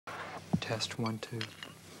Test 1, 2.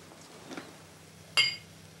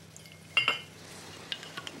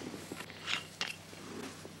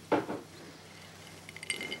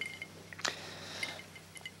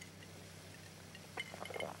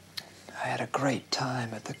 I had a great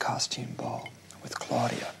time at the costume ball with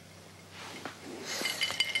Claudia.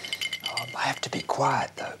 I have to be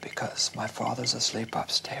quiet, though, because my father's asleep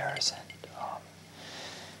upstairs, and,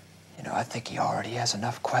 I think he already has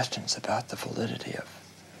enough questions about the validity of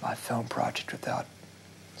my film project without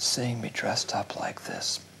seeing me dressed up like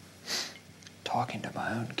this, talking to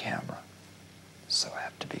my own camera. So I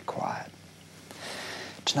have to be quiet.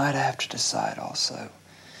 Tonight I have to decide also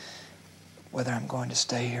whether I'm going to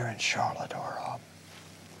stay here in Charlotte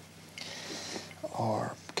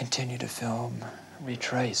or continue to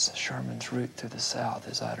retrace Sherman's route through the South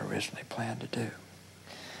as I'd originally planned to do.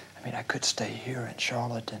 I mean, I could stay here in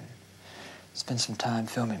Charlotte and spend some time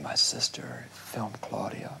filming my sister, film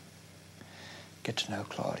Claudia, get to know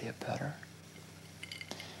Claudia better.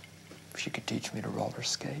 She could teach me to roller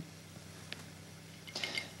skate.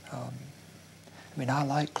 I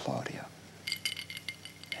like Claudia,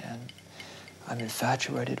 and I'm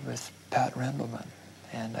infatuated with Pat Rendelman,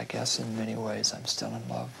 and I guess in many ways I'm still in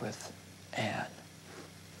love with Anne,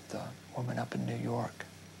 the woman up in New York.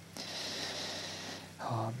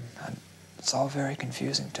 It's all very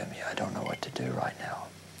confusing to me. I don't know what to do right now.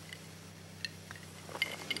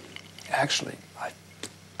 Actually, I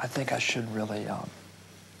think I should really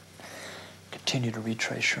continue to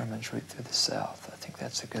retrace Sherman's route through the South. I think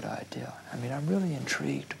that's a good idea. I'm really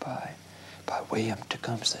intrigued by William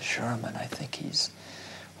Tecumseh Sherman. I think he's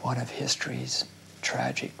one of history's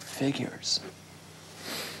tragic figures.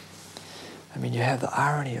 You have the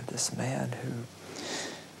irony of this man who,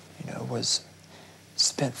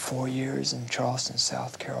 spent 4 years in Charleston,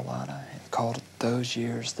 South Carolina, and called those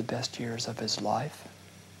years the best years of his life.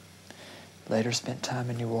 Later spent time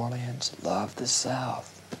in New Orleans, loved the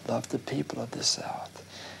South, loved the people of the South.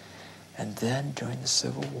 And then, during the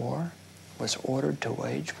Civil War, was ordered to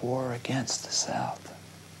wage war against the South.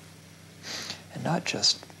 And not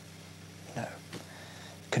just,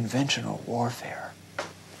 conventional warfare,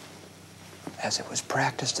 as it was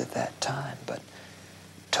practiced at that time, but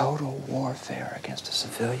total warfare against a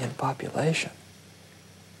civilian population.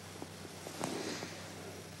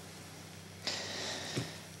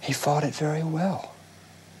 He fought it very well,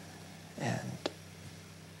 and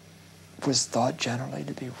was thought generally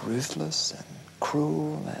to be ruthless and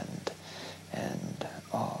cruel and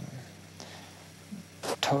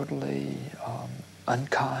totally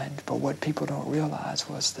unkind. But what people don't realize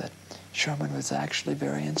was that Sherman was actually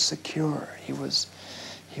very insecure. He was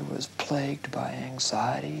plagued by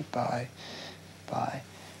anxiety, by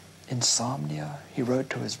insomnia. He wrote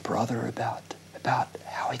to his brother about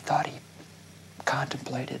how he thought he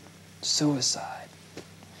contemplated suicide.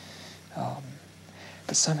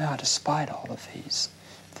 But somehow, despite all of these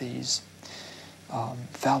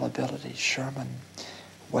fallibilities, Sherman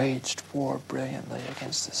waged war brilliantly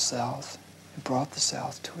against the South and brought the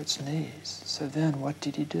South to its knees. So then, what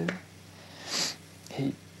did he do?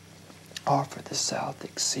 He offered the South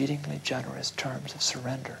exceedingly generous terms of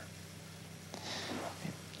surrender.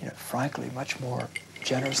 Frankly, much more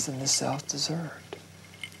generous than the South deserved.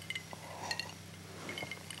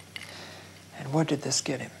 And what did this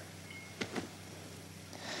get him?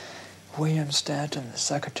 William Stanton, the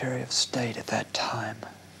Secretary of State at that time,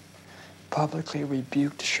 publicly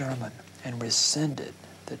rebuked Sherman and rescinded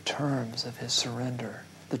the terms of his surrender,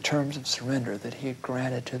 the terms of surrender that he had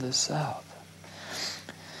granted to the South.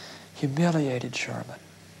 Humiliated Sherman.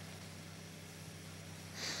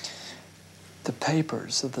 The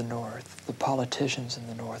papers of the North, the politicians in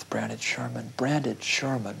the North branded Sherman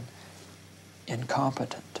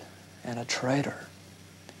incompetent and a traitor.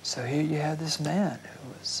 So here you have this man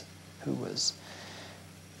who was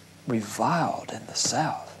reviled in the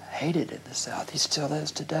South, hated in the South. He still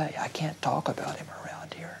is today. I can't talk about him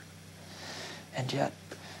around here. And yet,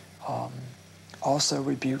 also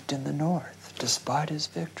rebuked in the North, despite his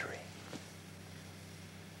victory.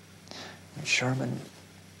 And Sherman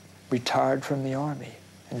retired from the Army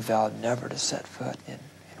and vowed never to set foot in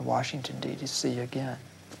Washington, D.C. again,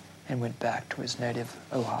 and went back to his native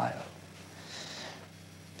Ohio.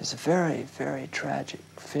 He's a very, very tragic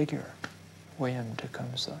figure, William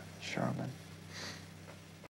Tecumseh Sherman.